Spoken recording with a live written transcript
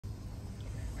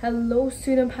Hello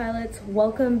student pilots,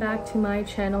 welcome back to my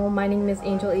channel. My name is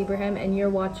Angel Abraham and you're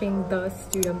watching The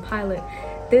Student Pilot.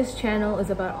 This channel is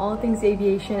about all things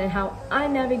aviation and how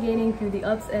I'm navigating through the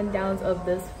ups and downs of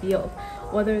this field.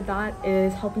 Whether that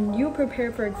is helping you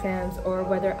prepare for exams or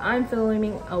whether I'm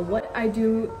filming what I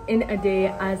do in a day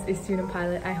as a student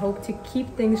pilot, I hope to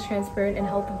keep things transparent and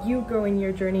help you grow in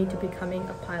your journey to becoming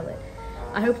a pilot.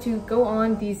 I hope to go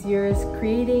on these years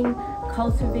creating,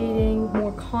 cultivating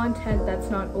more content that's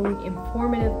not only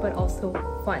informative but also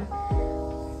fun.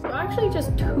 So actually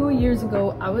just 2 years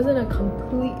ago, I was in a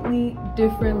completely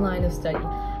different line of study.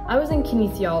 I was in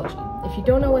kinesiology. If you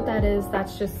don't know what that is,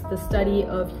 that's just the study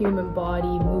of human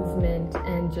body, movement,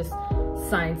 and just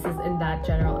sciences in that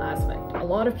general aspect. A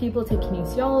lot of people take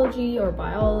kinesiology or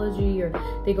biology or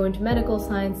they go into medical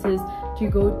sciences to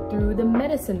go through the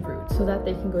medicine route so that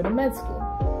they can go to med school.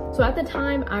 So at the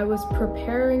time, I was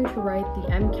preparing to write the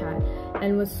MCAT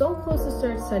and was so close to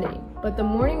start studying. But the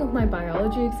morning of my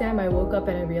biology exam, I woke up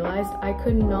and I realized I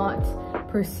could not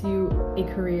pursue a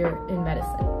career in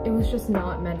medicine. It was just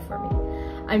not meant for me.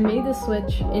 I made the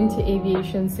switch into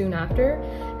aviation soon after,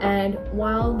 and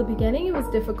while the beginning it was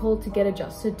difficult to get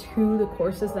adjusted to the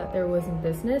courses that there was in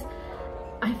business,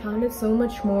 I found it so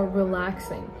much more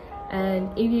relaxing.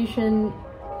 And aviation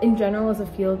in general as a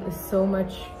field is so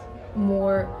much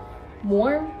more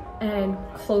warm and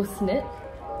close-knit.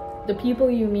 The people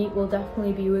you meet will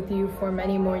definitely be with you for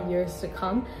many more years to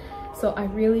come. So I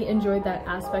really enjoyed that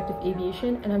aspect of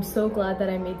aviation, and I'm so glad that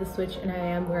I made the switch and I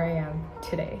am where I am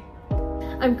today.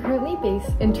 I'm currently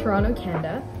based in Toronto,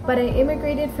 Canada, but I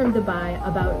immigrated from Dubai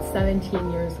about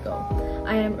 17 years ago.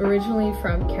 I am originally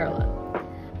from Kerala.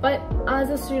 But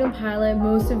as a student pilot,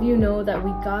 most of you know that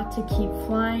we got to keep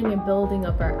flying and building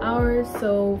up our hours,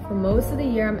 so for most of the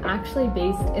year I'm actually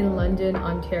based in London,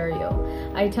 Ontario.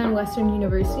 I attend Western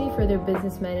University for their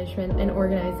business management and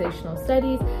organizational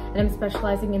studies, and I'm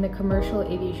specializing in the commercial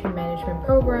aviation management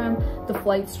program, the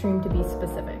flight stream to be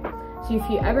specific. So if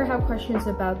you ever have questions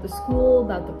about the school,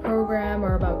 about the program,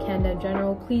 or about Canada in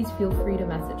general, please feel free to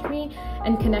message me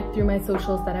and connect through my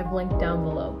socials that I've linked down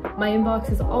below. My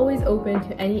inbox is always open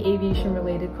to any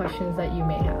aviation-related questions that you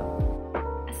may have.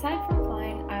 Aside from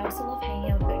flying, I also love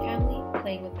hanging out with my family,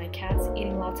 playing with my cats,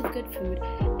 eating lots of good food,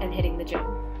 and hitting the gym.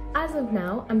 As of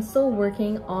now, I'm still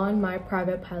working on my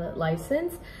private pilot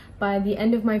license. By the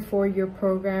end of my 4-year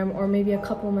program, or maybe a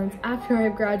couple months after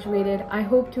I've graduated, I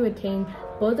hope to attain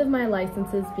both of my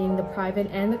licenses, being the private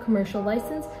and the commercial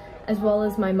license, as well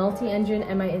as my multi-engine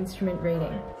and my instrument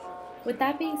rating. With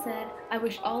that being said, I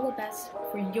wish all the best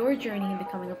for your journey in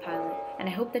becoming a pilot, and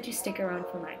I hope that you stick around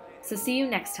for mine. So see you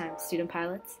next time, student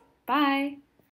pilots. Bye!